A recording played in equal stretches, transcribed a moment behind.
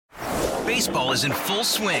Baseball is in full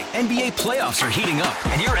swing. NBA playoffs are heating up,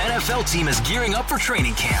 and your NFL team is gearing up for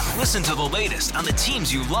training camp. Listen to the latest on the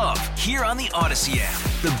teams you love here on the Odyssey app.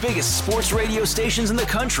 The biggest sports radio stations in the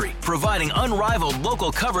country, providing unrivaled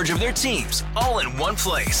local coverage of their teams, all in one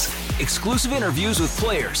place. Exclusive interviews with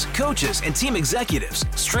players, coaches, and team executives,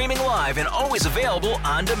 streaming live and always available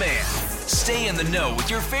on demand. Stay in the know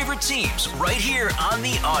with your favorite teams right here on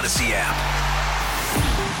the Odyssey app.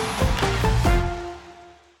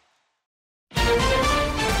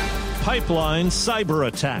 Pipeline cyber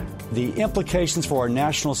attack. The implications for our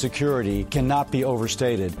national security cannot be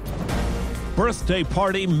overstated. Birthday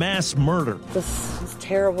party mass murder. This is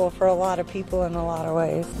terrible for a lot of people in a lot of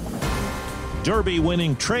ways. Derby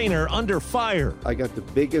winning trainer under fire. I got the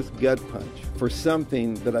biggest gut punch for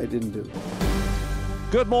something that I didn't do.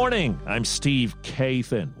 Good morning. I'm Steve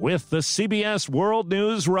Kathan with the CBS World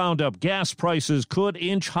News Roundup. Gas prices could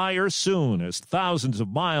inch higher soon as thousands of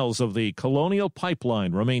miles of the Colonial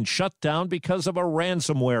Pipeline remain shut down because of a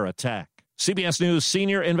ransomware attack. CBS News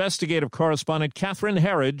senior investigative correspondent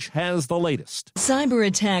Kathan has the latest. Cyber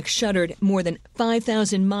attack shuttered more than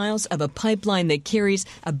 5,000 miles of a pipeline that carries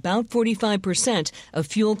about 45% of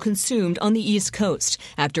fuel consumed on the East Coast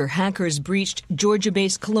after hackers breached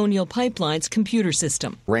Georgia-based Colonial Pipeline's computer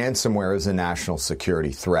system. Ransomware is a national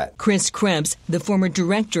security threat. Chris Krebs, the former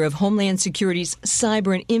director of Homeland Security's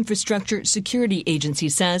Cyber and Infrastructure Security Agency,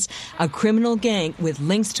 says a criminal gang with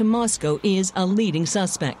links to Moscow is a leading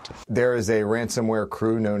suspect. There is a ransomware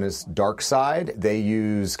crew known as DarkSide. They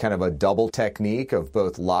use kind of a double technique of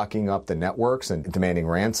both locking up the networks and demanding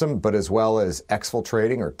ransom, but as well as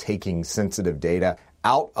exfiltrating or taking sensitive data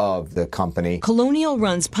out of the company. Colonial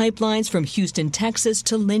runs pipelines from Houston, Texas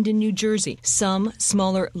to Linden, New Jersey. Some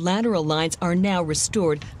smaller lateral lines are now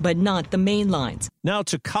restored, but not the main lines. Now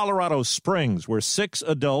to Colorado Springs, where 6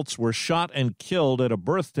 adults were shot and killed at a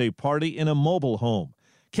birthday party in a mobile home.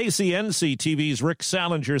 KCNC TV's Rick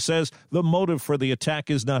Salinger says the motive for the attack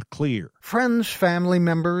is not clear. Friends, family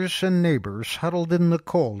members, and neighbors huddled in the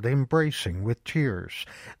cold, embracing with tears.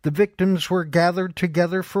 The victims were gathered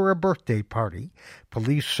together for a birthday party.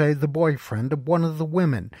 Police say the boyfriend of one of the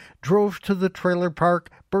women drove to the trailer park,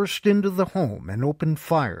 burst into the home, and opened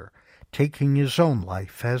fire, taking his own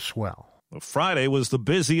life as well. Friday was the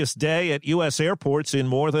busiest day at U.S. airports in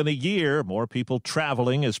more than a year. More people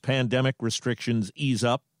traveling as pandemic restrictions ease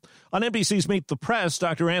up. On NBC's Meet the Press,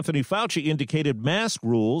 Dr. Anthony Fauci indicated mask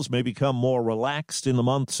rules may become more relaxed in the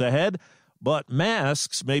months ahead, but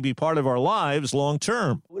masks may be part of our lives long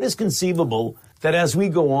term. It is conceivable that as we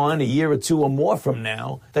go on a year or two or more from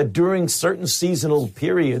now, that during certain seasonal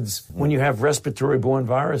periods, when you have respiratory-borne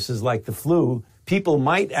viruses like the flu, people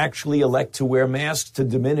might actually elect to wear masks to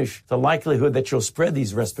diminish the likelihood that you'll spread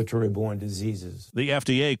these respiratory-borne diseases. The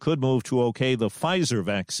FDA could move to okay the Pfizer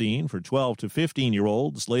vaccine for 12 to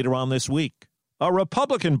 15-year-olds later on this week. A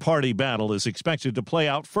Republican Party battle is expected to play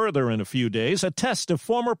out further in a few days, a test of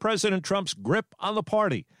former President Trump's grip on the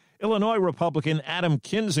party. Illinois Republican Adam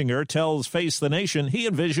Kinzinger tells Face the Nation he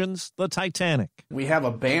envisions the Titanic. We have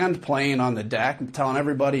a band playing on the deck telling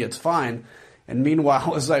everybody it's fine. And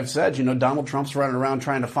meanwhile, as I've said, Donald Trump's running around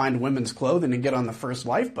trying to find women's clothing and get on the first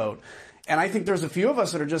lifeboat. And I think there's a few of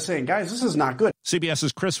us that are just saying, guys, this is not good.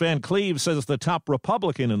 CBS's Chris Van Cleve says the top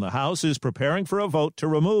Republican in the House is preparing for a vote to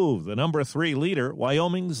remove the number 3 leader,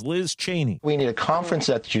 Wyoming's Liz Cheney. We need a conference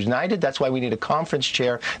that's united. That's why we need a conference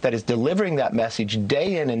chair that is delivering that message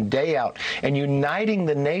day in and day out and uniting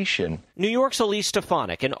the nation. New York's Elise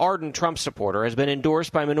Stefanik, an ardent Trump supporter, has been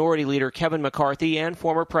endorsed by Minority Leader Kevin McCarthy and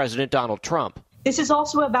former President Donald Trump. This is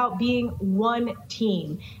also about being one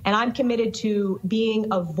team, and I'm committed to being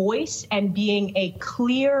a voice and being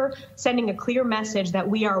sending a clear message that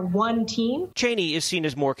we are one team. Cheney is seen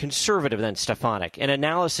as more conservative than Stefanik. An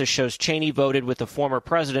analysis shows Cheney voted with the former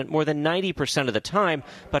president more than 90% of the time,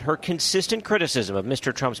 but her consistent criticism of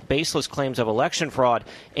Mr. Trump's baseless claims of election fraud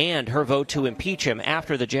and her vote to impeach him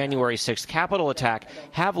after the January 6th Capitol attack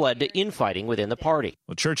have led to infighting within the party.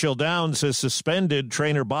 Well, Churchill Downs has suspended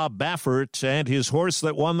trainer Bob Baffert, and his horse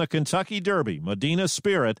that won the Kentucky Derby, Medina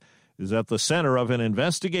Spirit, is at the center of an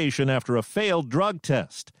investigation after a failed drug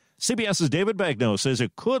test. CBS's David Begnaud says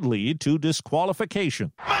it could lead to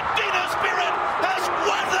disqualification. Medina Spirit has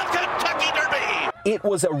won the Kentucky Derby! It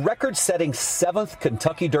was a record-setting 7th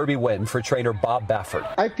Kentucky Derby win for trainer Bob Baffert.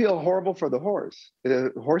 I feel horrible for the horse.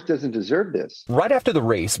 The horse doesn't deserve this. Right after the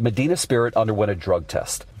race, Medina Spirit underwent a drug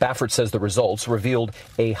test. Baffert says the results revealed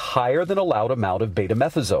a higher than allowed amount of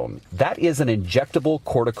betamethasone. That is an injectable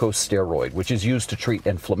corticosteroid, which is used to treat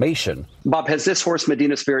inflammation. Bob, has this horse,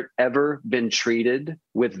 Medina Spirit, ever been treated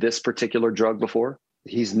with this particular drug before?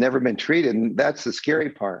 He's never been treated, and that's the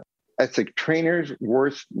scary part. That's a trainer's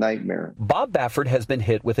worst nightmare. Bob Baffert has been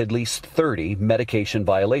hit with at least 30 medication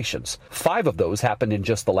violations. 5 of those happened in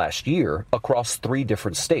just the last year across 3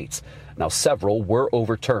 different states. Now, several were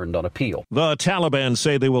overturned on appeal. The Taliban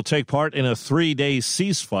say they will take part in a 3-day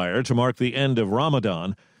ceasefire to mark the end of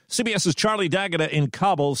Ramadan. CBS's Charlie D'Agata in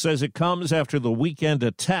Kabul says it comes after the weekend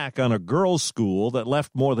attack on a girls' school that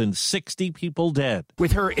left more than 60 people dead.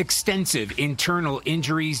 With her extensive internal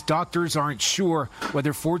injuries, doctors aren't sure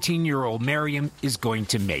whether 14-year-old Mariam is going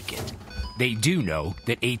to make it. They do know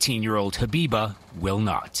that 18-year-old Habiba will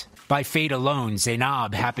not. By fate alone,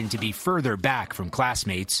 Zainab happened to be further back from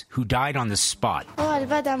classmates who died on the spot.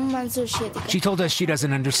 She told us she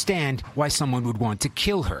doesn't understand why someone would want to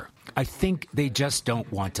kill her. I think they just don't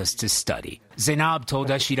want us to study. Zainab told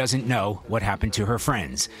us she doesn't know what happened to her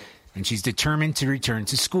friends, and she's determined to return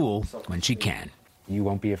to school when she can. You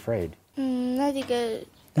won't be afraid?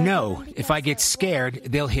 No, if I get scared,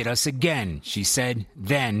 they'll hit us again, she said.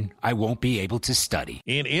 Then I won't be able to study.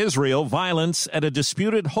 In Israel, violence at a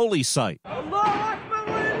disputed holy site.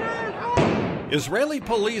 Israeli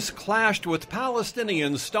police clashed with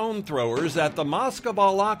Palestinian stone throwers at the Mosque of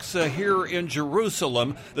Al-Aqsa here in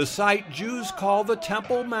Jerusalem, the site Jews call the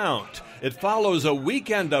Temple Mount. It follows a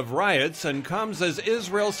weekend of riots and comes as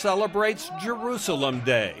Israel celebrates Jerusalem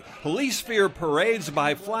Day. Police fear parades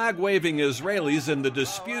by flag-waving Israelis in the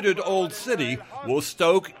disputed Old City will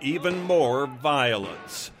stoke even more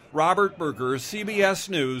violence. Robert Berger, CBS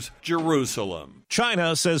News, Jerusalem.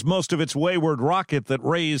 China says most of its wayward rocket that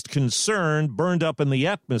raised concern burned up in the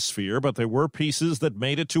atmosphere, but there were pieces that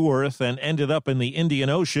made it to Earth and ended up in the Indian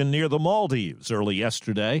Ocean near the Maldives early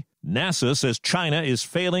yesterday. NASA says China is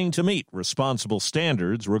failing to meet responsible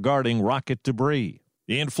standards regarding rocket debris.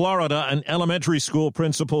 In Florida, an elementary school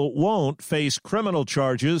principal won't face criminal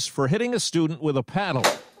charges for hitting a student with a paddle.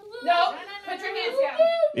 No, put your hands down.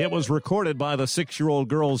 It was recorded by the 6-year-old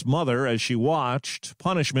girl's mother as she watched.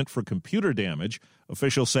 Punishment for computer damage.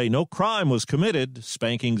 Officials say no crime was committed.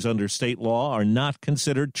 Spankings under state law are not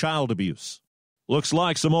considered child abuse. Looks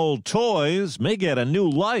like some old toys may get a new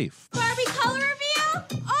life. Barbie color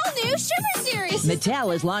reveal? All new Shimmer Series.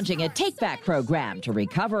 Mattel is launching a take-back program to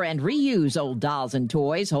recover and reuse old dolls and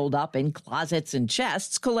toys holed up in closets and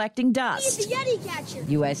chests collecting dust. He's the Yeti catcher.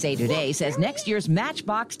 USA Today says next year's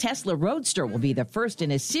Matchbox Tesla Roadster will be the first in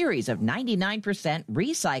a series of 99%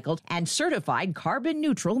 recycled and certified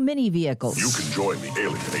carbon-neutral mini vehicles. You can join the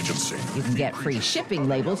alien agency. You can get free shipping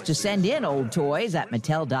labels to send in old toys at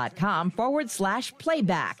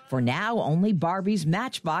Mattel.com/playback. For now, only Barbie's,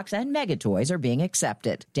 Matchbox, and Mega Toys are being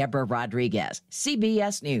accepted. Deborah Rodriguez,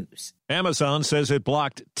 CBS News. Amazon says it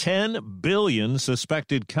blocked 10 billion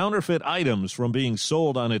suspected counterfeit items from being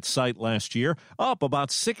sold on its site last year, up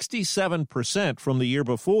about 67% from the year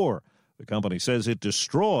before. The company says it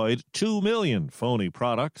destroyed 2 million phony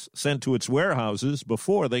products sent to its warehouses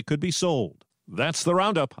before they could be sold. That's the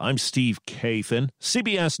Roundup. I'm Steve Kathan,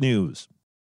 CBS News.